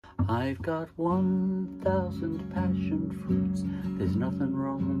I've got 1,000 passion fruits, there's nothing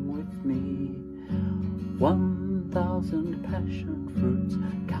wrong with me. 1,000 passion fruits,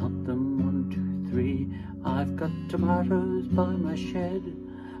 count them 1, 2, 3. I've got tomatoes by my shed,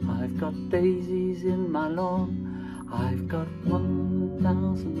 I've got daisies in my lawn. I've got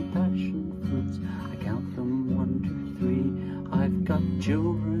 1,000 passion fruits, I count them 1, 2, 3. I've got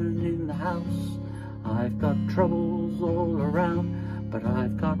children in the house, I've got troubles all around, but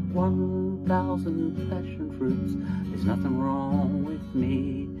I've got 1,000 passion fruits, there's nothing wrong with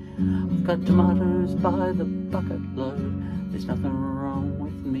me. I've got tomatoes by the bucket load, there's nothing wrong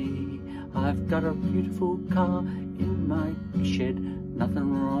with me. I've got a beautiful car in my shed, nothing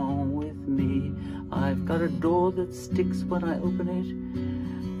wrong with me. I've got a door that sticks when I open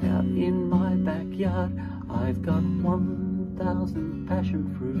it out in my backyard. I've got 1,000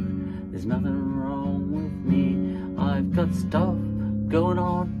 passion fruit, there's nothing wrong with me. I've got stuff going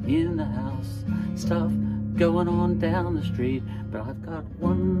on in the house, stuff going on down the street, but I've got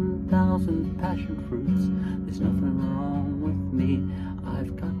 1,000 passion fruits, there's nothing wrong with me.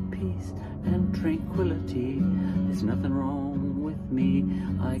 I've got peace and tranquility, there's nothing wrong with me.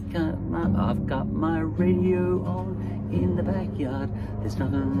 I've got my radio on in the backyard, there's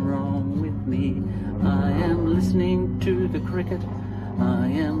nothing wrong with me. I am listening to the cricket, I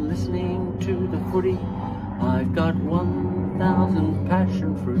am listening to the footy. I've got 1,000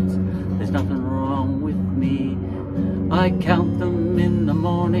 passion fruits, there's nothing wrong with me. I count them in the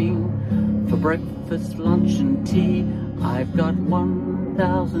morning for breakfast, lunch and tea. I've got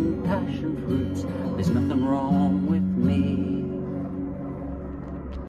 1,000 passion fruits, there's nothing wrong with me.